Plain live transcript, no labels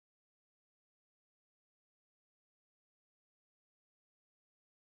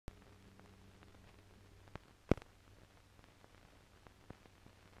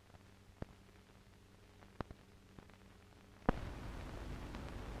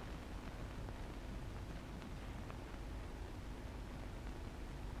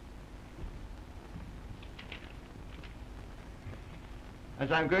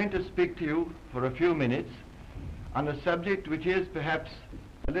as I'm going to speak to you for a few minutes on a subject which is perhaps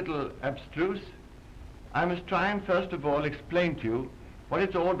a little abstruse, I must try and first of all explain to you what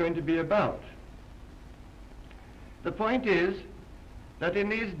it's all going to be about. The point is that in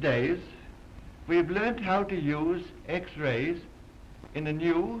these days we've learnt how to use X-rays in a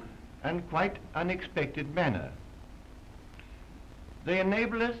new and quite unexpected manner. They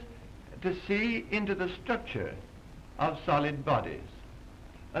enable us to see into the structure of solid bodies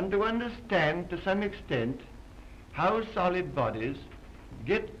and to understand to some extent how solid bodies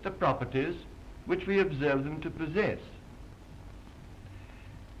get the properties which we observe them to possess.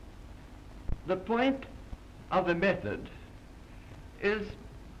 The point of the method is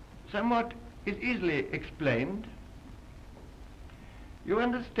easily explained. You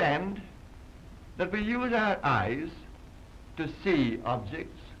understand that we use our eyes to see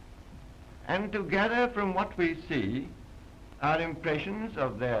objects and to gather from what we see our impressions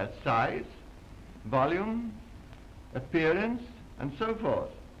of their size, volume, appearance, and so forth.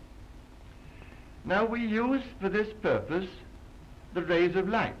 Now we use for this purpose the rays of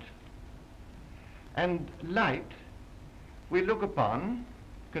light. And light we look upon,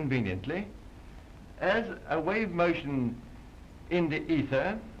 conveniently, as a wave motion in the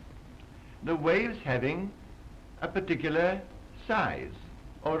ether, the waves having a particular size,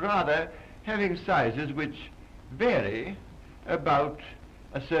 or rather having sizes which vary about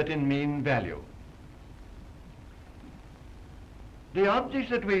a certain mean value. The objects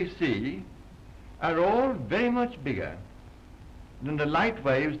that we see are all very much bigger than the light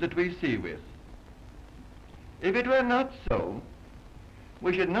waves that we see with. If it were not so,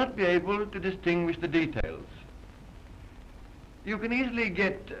 we should not be able to distinguish the details. You can easily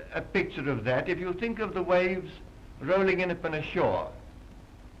get a picture of that if you think of the waves rolling in upon a shore.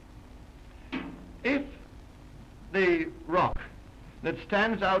 If the rock that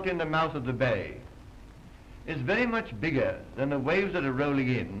stands out in the mouth of the bay is very much bigger than the waves that are rolling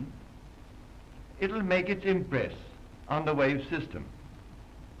in, it'll make its impress on the wave system.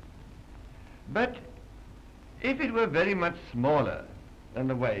 But if it were very much smaller than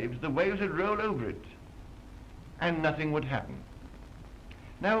the waves would roll over it and nothing would happen.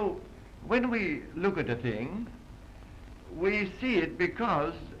 Now, when we look at a thing, we see it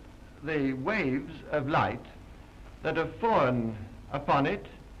because the waves of light that have fallen upon it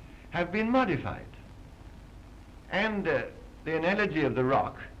have been modified. And the analogy of the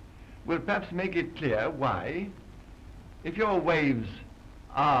rock will perhaps make it clear why, if your waves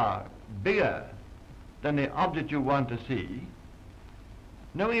are bigger than the object you want to see,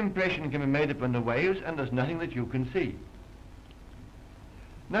 no impression can be made upon the waves and there's nothing that you can see.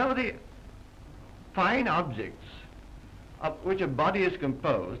 Now the fine objects of which a body is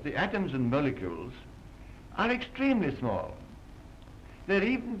composed, the atoms and molecules, are extremely small. They're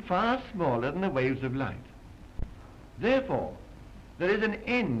even far smaller than the waves of light. Therefore, there is an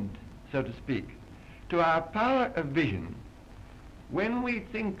end, so to speak, to our power of vision when we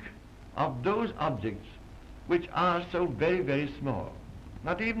think of those objects which are so very, very small.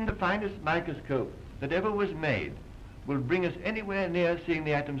 Not even the finest microscope that ever was made will bring us anywhere near seeing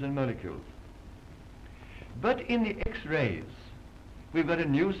the atoms and molecules. But in the X-rays, we've got a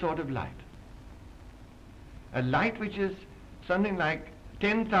new sort of light. A light which is something like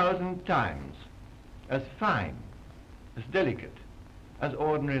 10,000 times as fine, as delicate as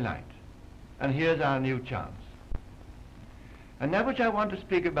ordinary light. And here's our new chance. And that which I want to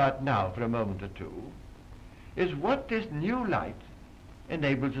speak about now for a moment or two is what this new light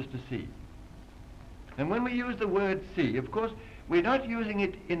enables us to see. And when we use the word see, of course, we're not using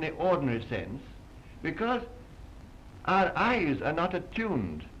it in the ordinary sense because our eyes are not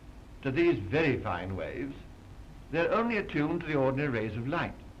attuned to these very fine waves. They're only attuned to the ordinary rays of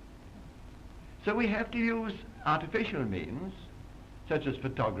light. So we have to use artificial means, such as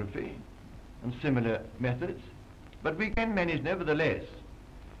photography and similar methods, but we can manage nevertheless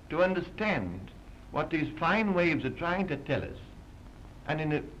to understand what these fine waves are trying to tell us. And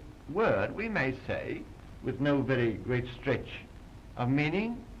in a word, we may say, with no very great stretch of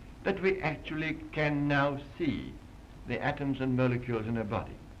meaning, that we actually can now see the atoms and molecules in a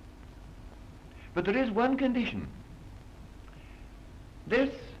body. But there is one condition.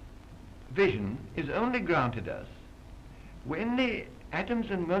 This vision is only granted us when the atoms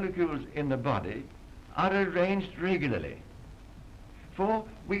and molecules in the body are arranged regularly. For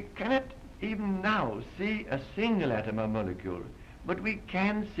we cannot even now see a single atom or molecule, but we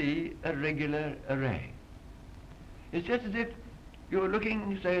can see a regular array. It's just as if you're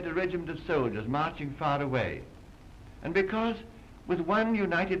looking, say, at a regiment of soldiers marching far away, and because with one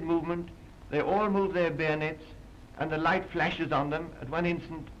united movement they all move their bayonets and the light flashes on them at one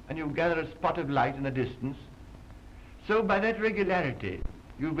instant, and you gather a spot of light in the distance. So by that regularity,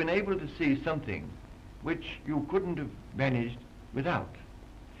 you've been able to see something which you couldn't have managed without.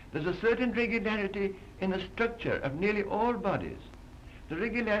 There's a certain regularity in the structure of nearly all bodies. The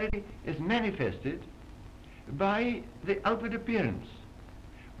regularity is manifested by the outward appearance.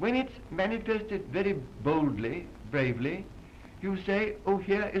 When it's manifested very boldly, bravely, you say, oh,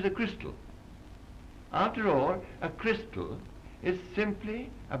 here is a crystal. After all, a crystal is simply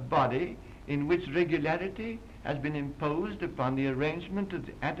a body in which regularity has been imposed upon the arrangement of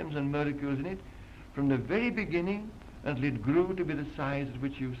the atoms and molecules in it from the very beginning until it grew to be the size at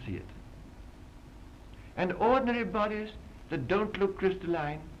which you see it. And ordinary bodies that don't look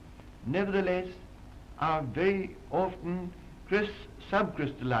crystalline, nevertheless, are very often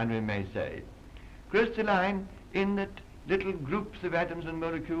subcrystalline, we may say. Crystalline in that little groups of atoms and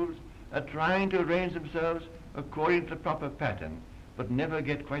molecules are trying to arrange themselves according to the proper pattern, but never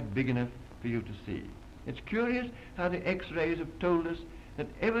get quite big enough for you to see. It's curious how the X-rays have told us that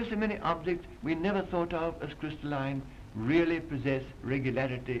ever so many objects we never thought of as crystalline really possess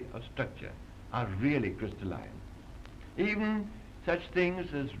regularity of structure, are really crystalline. Even such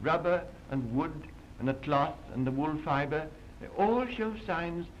things as rubber and wood and the cloth and the wool fiber, they all show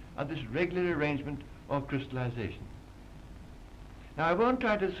signs of this regular arrangement or crystallization. Now I won't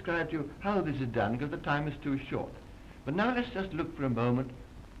try to describe to you how this is done because the time is too short. But now let's just look for a moment,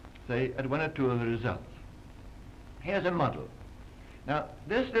 say, at one or two of the results. Here's a model. Now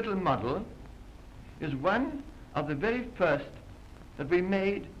this little model is one of the very first that we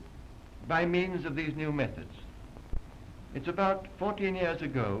made by means of these new methods. It's about 14 years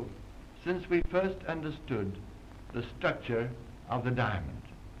ago since we first understood the structure of the diamond.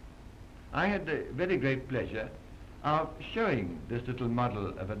 I had the very great pleasure of showing this little model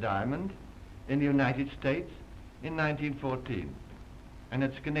of a diamond in the United States in 1914, and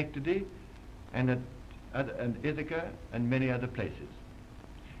at Schenectady and at Ithaca and many other places.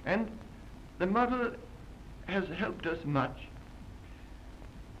 And the model has helped us much.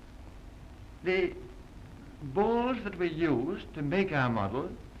 The balls that we use to make our model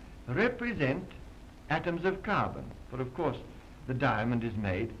represent atoms of carbon, for of course the diamond is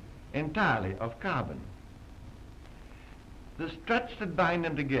made entirely of carbon. The struts that bind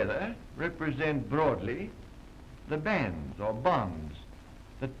them together represent broadly the bands or bonds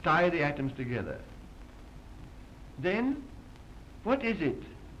that tie the atoms together. Then, what is it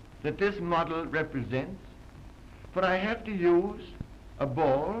that this model represents? For I have to use a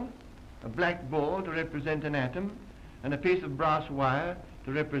ball, a black ball to represent an atom, and a piece of brass wire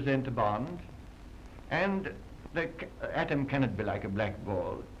to represent a bond, and the atom cannot be like a black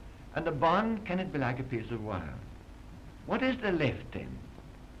ball, and the bond cannot be like a piece of wire. What is the left then?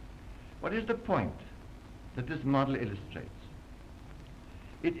 What is the point that this model illustrates?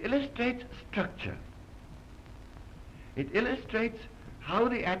 It illustrates structure. It illustrates how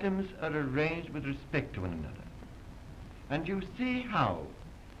the atoms are arranged with respect to one another. And you see how,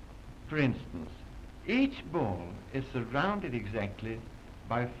 for instance, each ball is surrounded exactly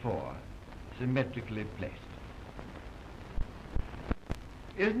by four, symmetrically placed.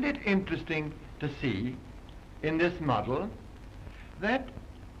 Isn't it interesting to see in this model that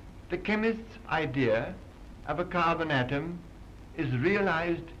the chemist's idea of a carbon atom is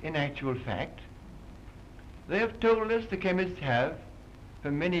realized in actual fact? They have told us, the chemists have,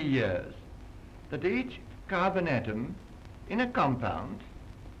 for many years, that each carbon atom in a compound,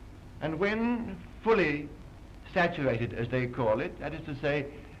 and when fully saturated, as they call it, that is to say,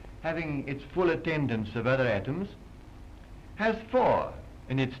 having its full attendance of other atoms, has four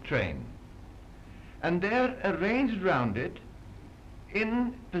in its train. And they're arranged round it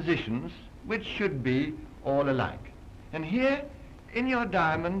in positions which should be all alike. And here, in your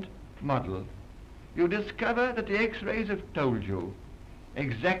diamond model, you discover that the X-rays have told you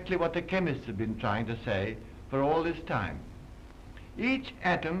exactly what the chemists have been trying to say for all this time. Each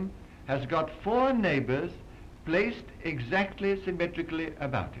atom has got four neighbors placed exactly symmetrically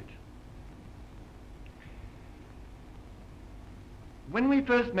about it. When we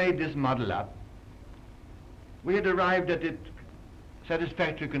first made this model up, we had arrived at a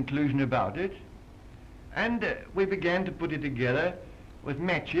satisfactory conclusion about it, and we began to put it together with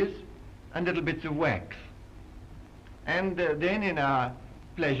matches and little bits of wax. And then in our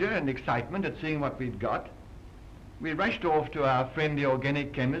pleasure and excitement at seeing what we'd got, we rushed off to our friend the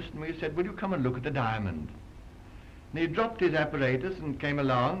organic chemist, and we said, will you come and look at the diamond? And he dropped his apparatus and came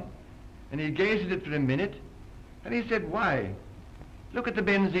along, and he gazed at it for a minute, and he said, why, look at the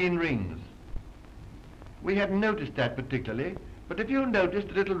benzene rings. We hadn't noticed that particularly, but if you noticed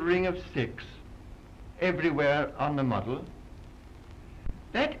a little ring of 6, everywhere on the model.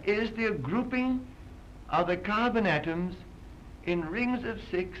 That is the grouping of the carbon atoms in rings of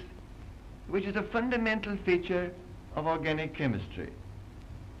 6, which is a fundamental feature of organic chemistry.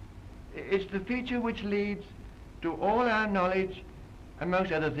 It's the feature which leads to all our knowledge,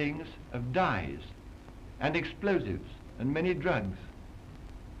 amongst other things, of dyes and explosives and many drugs.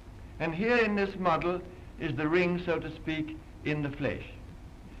 And here in this model is the ring, so to speak, in the flesh.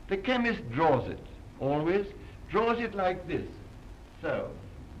 The chemist draws it, always draws it like this, so.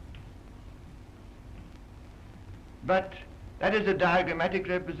 But that is a diagrammatic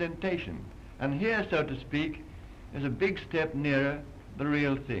representation, and here, so to speak, is a big step nearer the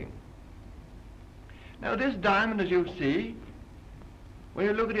real thing. Now this diamond, as you see, when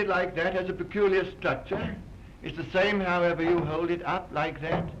you look at it like that, has a peculiar structure. It's the same however you hold it up like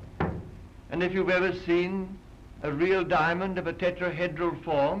that. And if you've ever seen a real diamond of a tetrahedral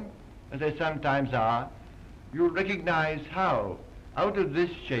form, as they sometimes are, you'll recognize how out of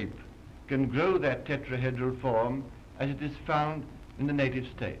this shape can grow that tetrahedral form as it is found in the native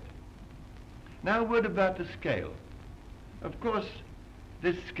state. Now a word about the scale. Of course,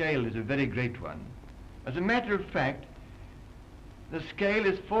 this scale is a very great one. As a matter of fact, the scale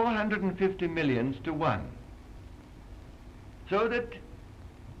is 450 millions to 1. So that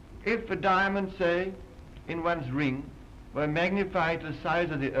if a diamond, say, in one's ring were magnified to the size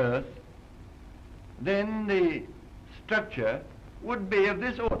of the earth, then the structure would be of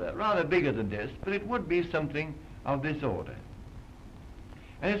this order, rather bigger than this, but it would be something of this order.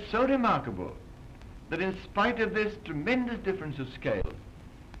 And it's so remarkable that in spite of this tremendous difference of scale,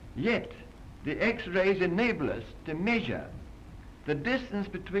 yet the X-rays enable us to measure the distance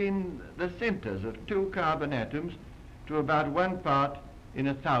between the centers of 2 carbon atoms to about 1 part in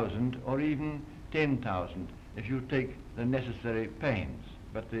 1,000 or even 10,000 if you take the necessary pains.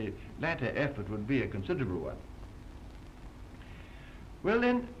 But the latter effort would be a considerable one. Well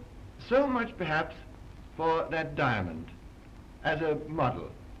then, so much perhaps for that diamond as a model.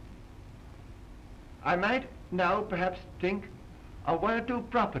 I might now perhaps think of 1 or 2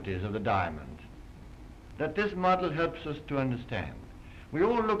 properties of the diamond that this model helps us to understand. We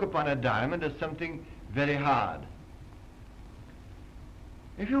all look upon a diamond as something very hard.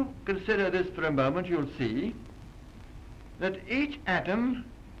 If you consider this for a moment, you'll see that each atom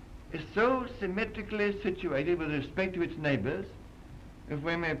is so symmetrically situated with respect to its neighbors, if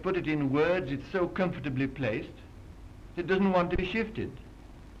we may put it in words, it's so comfortably placed, it doesn't want to be shifted.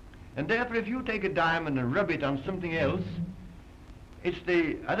 And therefore, if you take a diamond and rub it on something else, it's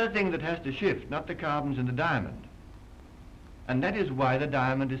the other thing that has to shift, not the carbons in the diamond. And that is why the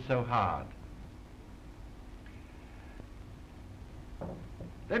diamond is so hard.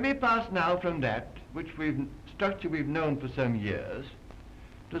 Let me pass now from that, structure we've known for some years,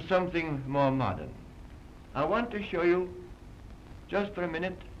 to something more modern. I want to show you, just for a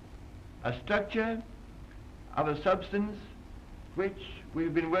minute, a structure of a substance which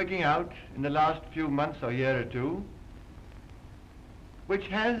we've been working out in the last few months or year or two, which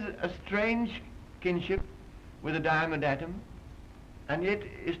has a strange kinship with a diamond atom, and yet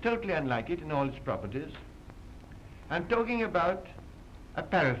is totally unlike it in all its properties. I'm talking about a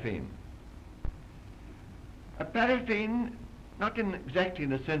paraffin. A paraffin, not exactly in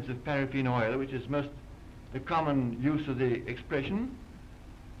the sense of paraffin oil, which is most the common use of the expression,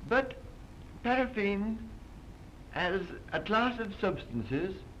 but paraffin as a class of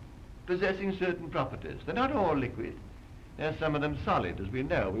substances possessing certain properties. They're not all liquid. There are some of them solid, as we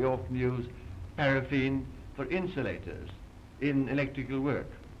know. We often use paraffin for insulators in electrical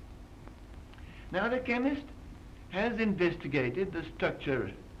work. Now the chemist has investigated the structure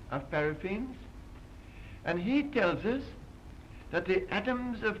of paraffins, and he tells us that the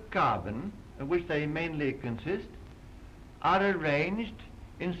atoms of carbon, of which they mainly consist, are arranged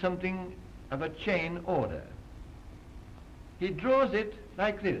in something of a chain order. He draws it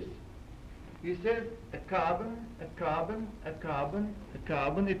like this. He says a carbon, a carbon, a carbon, a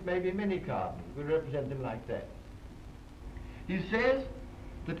carbon. It may be many carbons. We represent them like that. He says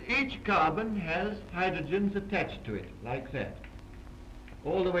that each carbon has hydrogens attached to it, like that,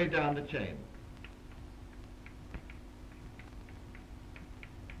 all the way down the chain.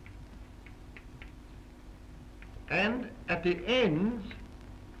 And at the ends,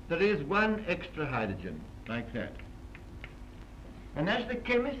 there is 1 extra hydrogen, like that. And that's the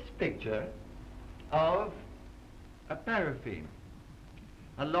chemist's picture of a paraffin,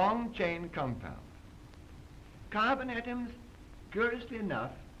 a long chain compound. Carbon atoms, curiously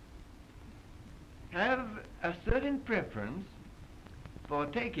enough, have a certain preference for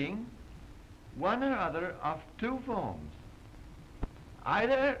taking one or other of 2 forms.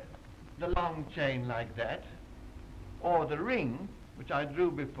 Either the long chain like that, or the ring, which I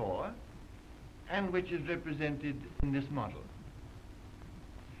drew before, and which is represented in this model.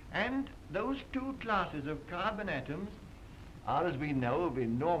 And those two classes of carbon atoms are, as we know, of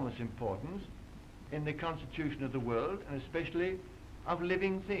enormous importance in the constitution of the world, and especially of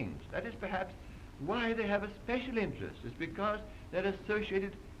living things. That is perhaps why they have a special interest, is because they're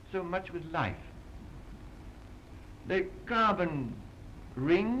associated so much with life. The carbon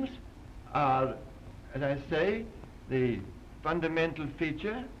rings are, as I say, the fundamental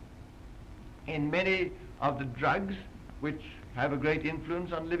feature in many of the drugs which have a great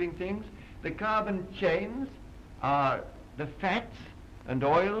influence on living things. The carbon chains are the fats and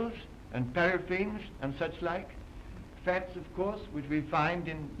oils and paraffins and such like. Fats, of course, which we find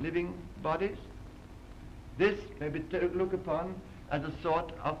in living bodies. This may be looked upon as a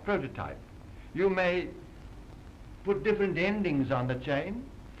sort of prototype. You may put different endings on the chain.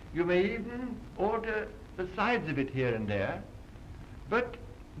 You may even alter the sides of it here and there. But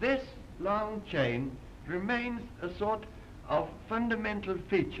this long chain remains a sort of fundamental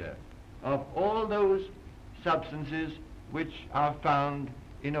feature of all those substances which are found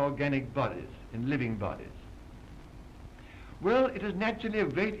in organic bodies, in living bodies. Well, it is naturally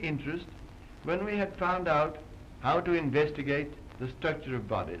of great interest when we had found out how to investigate the structure of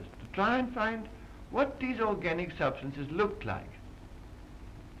bodies, to try and find what these organic substances looked like.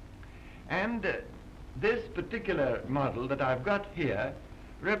 And this particular model that I've got here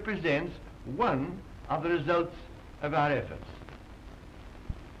represents one of the results of our efforts.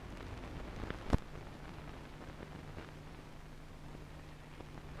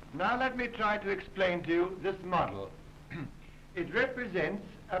 Now let me try to explain to you this model. It represents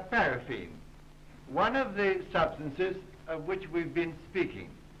a paraffin, one of the substances of which we've been speaking.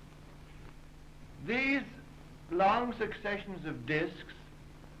 These long successions of discs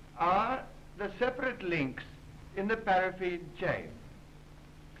are the separate links in the paraffin chain.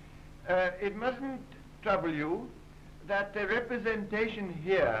 It mustn't trouble you that the representation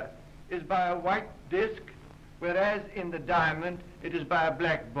here is by a white disc, whereas in the diamond it is by a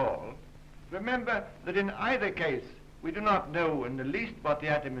black ball. Remember that in either case we do not know in the least what the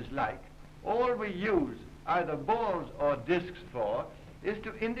atom is like. All we use either balls or discs for is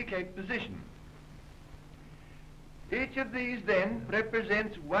to indicate position. Each of these then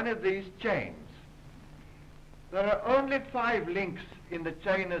represents one of these chains. There are only 5 links in the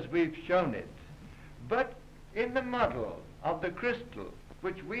chain as we've shown it, but in the model of the crystal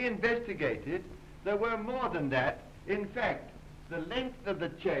which we investigated, there were more than that. In fact, the length of the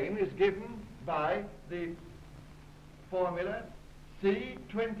chain is given by the formula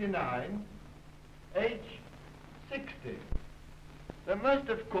C29H60. There must,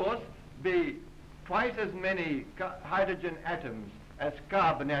 of course, be twice as many hydrogen atoms as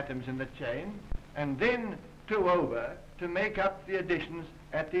carbon atoms in the chain, and then 2 over to make up the additions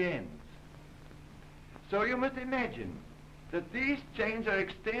at the ends. So you must imagine that these chains are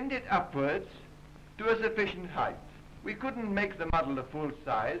extended upwards to a sufficient height. We couldn't make the model a full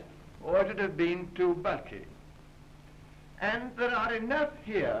size, or it would have been too bulky. And there are enough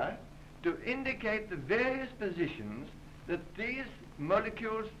here to indicate the various positions that these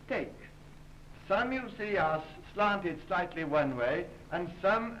molecules take. Some, you see, are slanted slightly one way and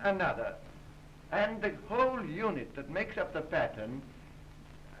some another. And the whole unit that makes up the pattern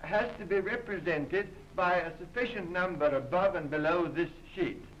has to be represented by a sufficient number above and below this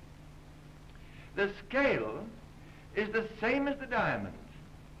sheet. The scale is the same as the diamond.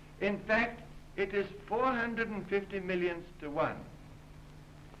 In fact, it is 450 millionths to 1.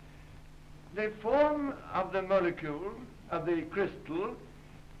 The form of the molecule, of the crystal,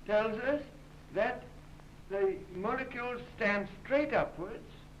 tells us that the molecules stand straight upwards,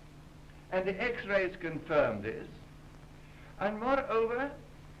 and the X-rays confirm this. And moreover,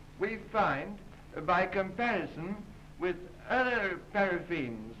 we find, by comparison with other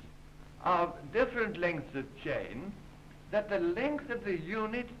paraffins of different lengths of chain, that the length of the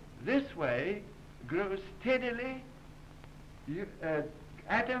unit this way grows steadily,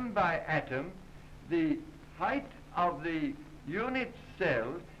 atom by atom, the height of the unit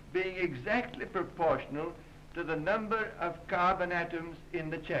cell being exactly proportional to the number of carbon atoms in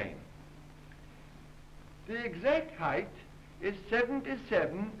the chain. The exact height is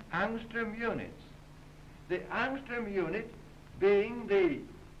 77 angstrom units. The angstrom unit being the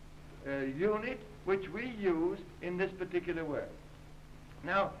unit which we use in this particular work.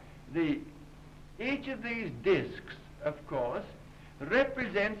 Now, each of these discs, of course,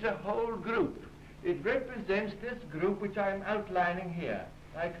 represents a whole group. It represents this group which I'm outlining here,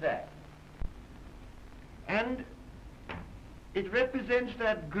 like that. And it represents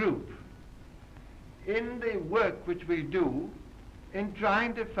that group in the work which we do in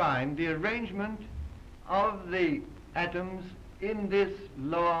trying to find the arrangement of the atoms in this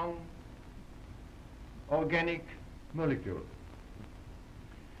long organic molecule.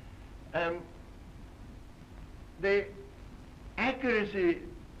 The accuracy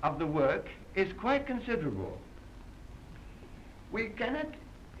of the work is quite considerable. We cannot,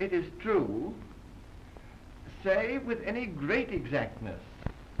 it is true, say with any great exactness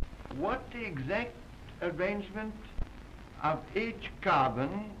what the exact arrangement of each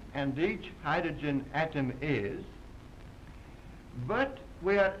carbon and each hydrogen atom is, but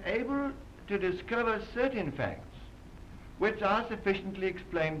we are able to discover certain facts which are sufficiently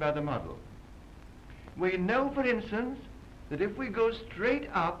explained by the model. We know, for instance, that if we go straight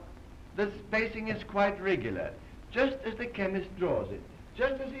up, the spacing is quite regular, just as the chemist draws it.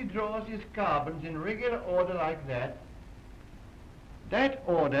 Just as he draws his carbons in regular order like that, that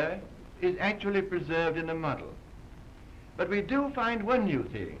order is actually preserved in the model. But we do find one new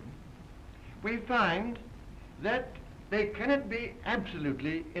thing. We find that they cannot be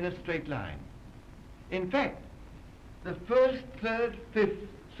absolutely in a straight line. In fact, the first, third, fifth,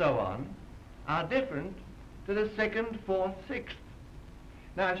 so on, are different to the second, fourth, sixth.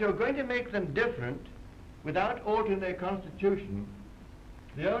 Now, if you're going to make them different without altering their constitution,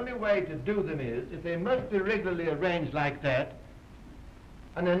 the only way to do them is, if they must be regularly arranged like that,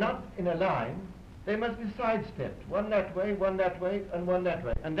 and they're not in a line, they must be sidestepped, one that way, and one that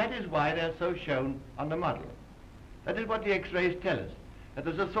way. And that is why they're so shown on the model. That is what the X-rays tell us, that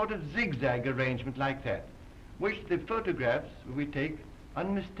there's a sort of zigzag arrangement like that, which the photographs we take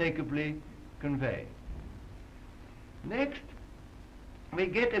unmistakably convey. Next, we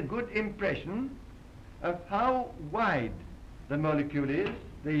get a good impression of how wide the molecule is.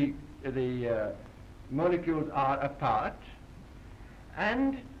 The molecules are apart,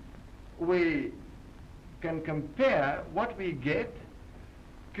 and we can compare what we get,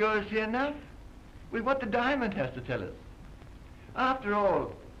 curiously enough, with what the diamond has to tell us. After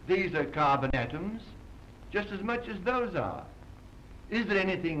all, these are carbon atoms just as much as those are. Is there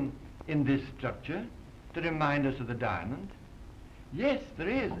anything in this structure to remind us of the diamond? Yes, there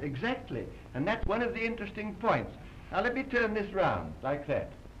is, exactly. And that's one of the interesting points. Now let me turn this round, like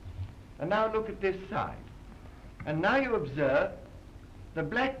that. And now look at this side. And now you observe the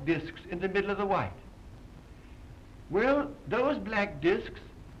black discs in the middle of the white. Well, those black discs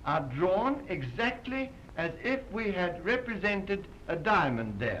are drawn exactly as if we had represented a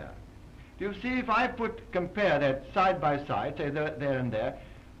diamond there. Do you see, if I compare that side by side, say there and there,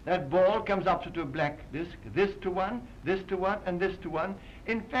 that ball comes up to a black disc, this to one, and this to one.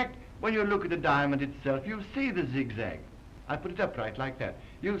 In fact, when you look at the diamond itself, you see the zigzag. I put it upright like that.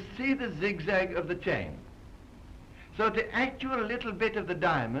 You see the zigzag of the chain. So the actual little bit of the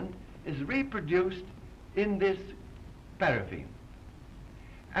diamond is reproduced in this paraffin.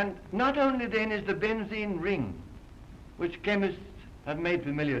 And not only then is the benzene ring, which chemists have made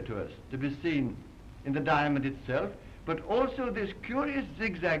familiar to us, to be seen in the diamond itself, but also this curious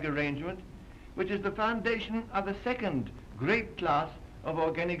zigzag arrangement, which is the foundation of the second great class of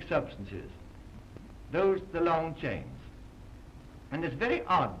organic substances, the long chains. And it's very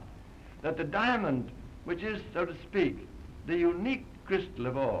odd that the diamond, which is, so to speak, the unique crystal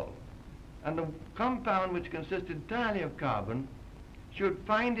of all, and the compound which consists entirely of carbon, should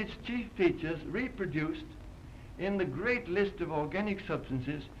find its chief features reproduced in the great list of organic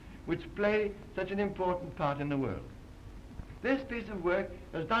substances which play such an important part in the world. This piece of work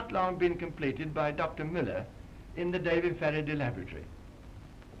has not long been completed by Dr. Miller in the David Faraday laboratory.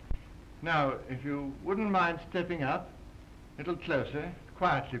 Now, if you wouldn't mind stepping up a little closer,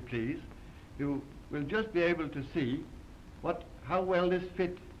 quietly please, you will just be able to see how well this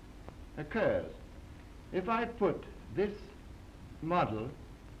fit occurs. If I put this model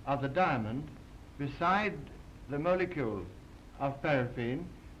of the diamond beside the molecule of paraffin,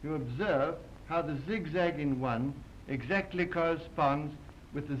 you observe how the zigzag in one exactly corresponds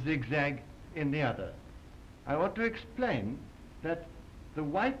with the zigzag in the other. I want to explain that the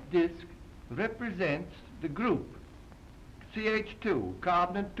white disk represents the group CH2,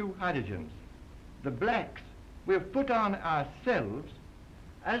 carbon and two hydrogens. The blacks we have put on ourselves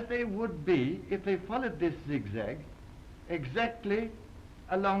as they would be if they followed this zigzag exactly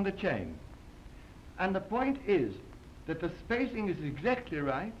along the chain. And the point is that the spacing is exactly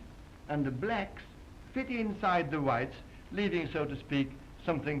right, and the blacks fit inside the whites, leaving, so to speak,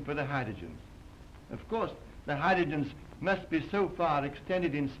 something for the hydrogens. Of course, the hydrogens must be so far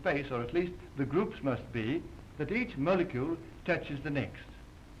extended in space, or at least the groups must be, that each molecule touches the next.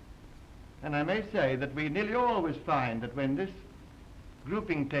 And I may say that we nearly always find that when this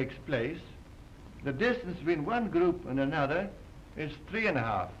grouping takes place, the distance between one group and another is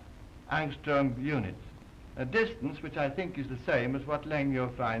 3.5 angstrom units, a distance which I think is the same as what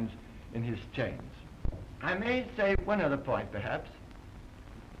Langmuir finds in his chains. I may say one other point perhaps.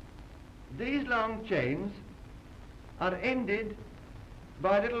 These long chains are ended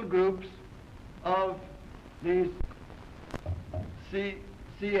by little groups of these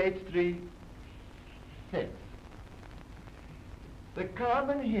CH3 sets. The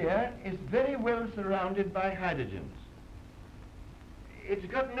carbon here is very well surrounded by hydrogens. It's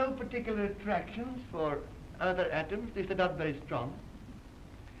got no particular attractions for other atoms, at least they're not very strong.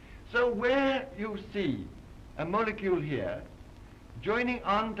 So where you see a molecule here joining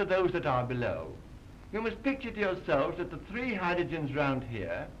on to those that are below, you must picture to yourselves that the 3 hydrogens round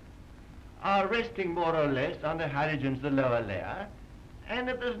here are resting more or less on the hydrogens of the lower layer, and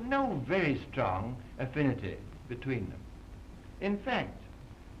that there's no very strong affinity between them. In fact,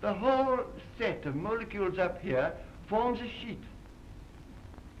 the whole set of molecules up here forms a sheet,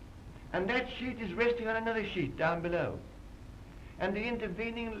 and that sheet is resting on another sheet down below, and the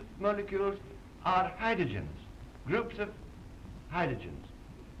intervening molecules are hydrogens, groups of hydrogens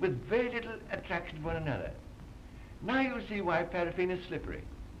with very little attraction to one another. Now you see why paraffin is slippery.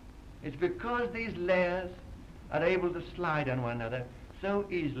 It's because these layers are able to slide on one another so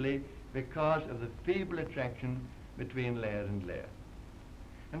easily because of the feeble attraction between layer and layer.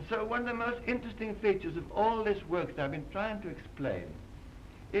 And so one of the most interesting features of all this work that I've been trying to explain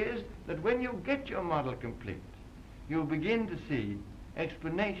is that when you get your model complete, you'll begin to see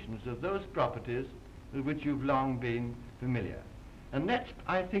explanations of those properties with which you've long been familiar. And that's,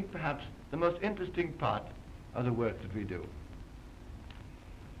 I think, perhaps the most interesting part of the work that we do.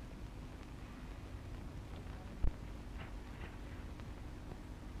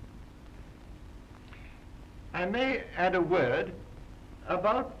 I may add a word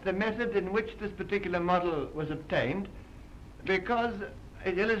about the method in which this particular model was obtained, because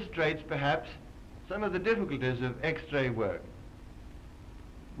it illustrates perhaps some of the difficulties of X-ray work.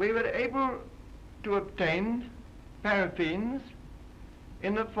 We were able to obtain paraffins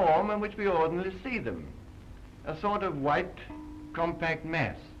in the form in which we ordinarily see them, a sort of white compact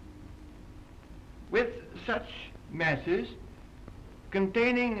mass, with such masses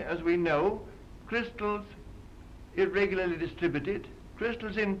containing, as we know, crystals irregularly distributed,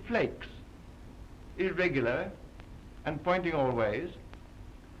 crystals in flakes, irregular and pointing all ways.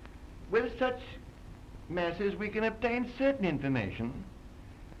 With such masses we can obtain certain information,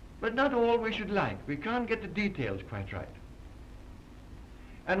 but not all we should like. We can't get the details quite right.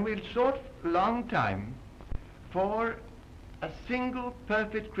 And we'll sought a long time for a single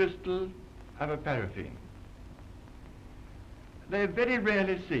perfect crystal of a paraffin. They're very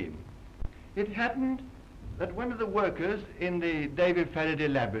rarely seen. It happened that one of the workers in the David Faraday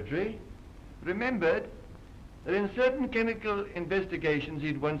laboratory remembered that in certain chemical investigations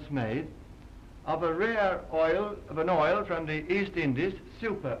he'd once made of a rare oil, of an oil from the East Indies,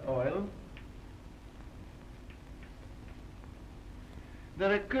 super oil,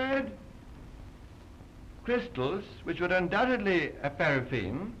 there occurred crystals which were undoubtedly a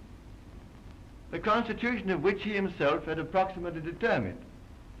paraffin, the constitution of which he himself had approximately determined.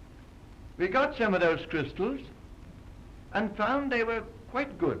 We got some of those crystals and found they were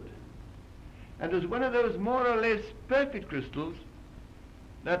quite good, and as one of those more or less perfect crystals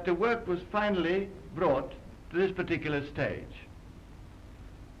that the work was finally brought to this particular stage.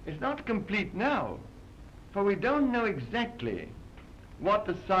 It's not complete now, for we don't know exactly what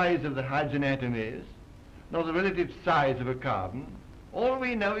the size of the hydrogen atom is, nor the relative size of a carbon. All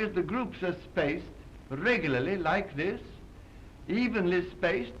we know is the groups are spaced regularly like this, evenly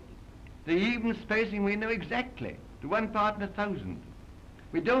spaced. The even spacing we know exactly, to 1 part in 1,000.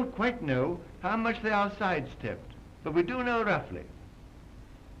 We don't quite know how much they are sidestepped, but we do know roughly.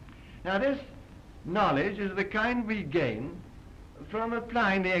 Now this knowledge is the kind we gain from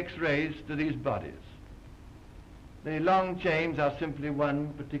applying the X-rays to these bodies. The long chains are simply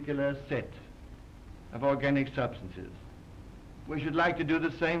one particular set of organic substances. We should like to do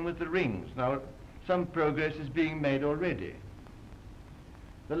the same with the rings. Now some progress is being made already.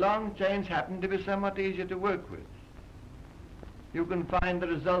 The long chains happen to be somewhat easier to work with. You can find the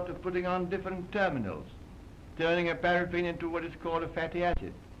result of putting on different terminals, turning a paraffin into what is called a fatty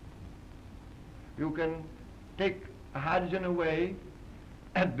acid. You can take a hydrogen away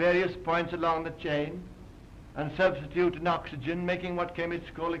at various points along the chain and substitute an oxygen, making what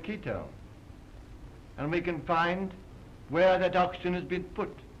chemists call a ketone. And we can find where that oxygen has been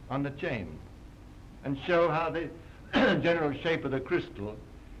put on the chain and show how the general shape of the crystal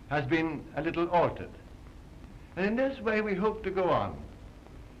has been a little altered. And in this way we hope to go on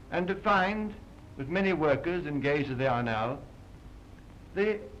and to find with many workers engaged as they are now,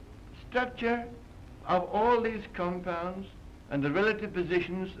 the structure of all these compounds and the relative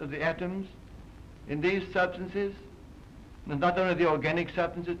positions of the atoms in these substances, and not only the organic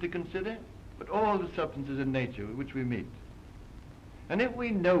substances to consider, but all the substances in nature with which we meet. And if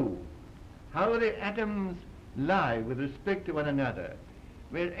we know how the atoms lie with respect to one another,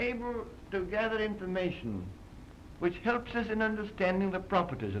 we're able to gather information which helps us in understanding the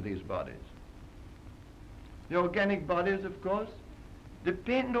properties of these bodies. The organic bodies, of course,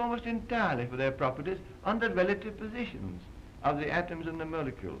 depend almost entirely for their properties on the relative positions of the atoms and the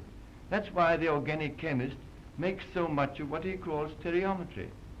molecules. That's why the organic chemist makes so much of what he calls stereometry.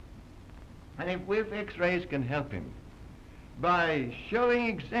 And if X-rays can help him by showing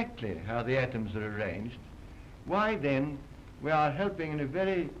exactly how the atoms are arranged, why then we are helping in a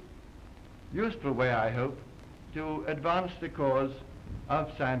very useful way, I hope, to advance the cause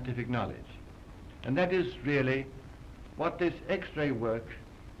of scientific knowledge. And that is really what this X-ray work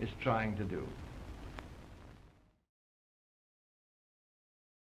is trying to do.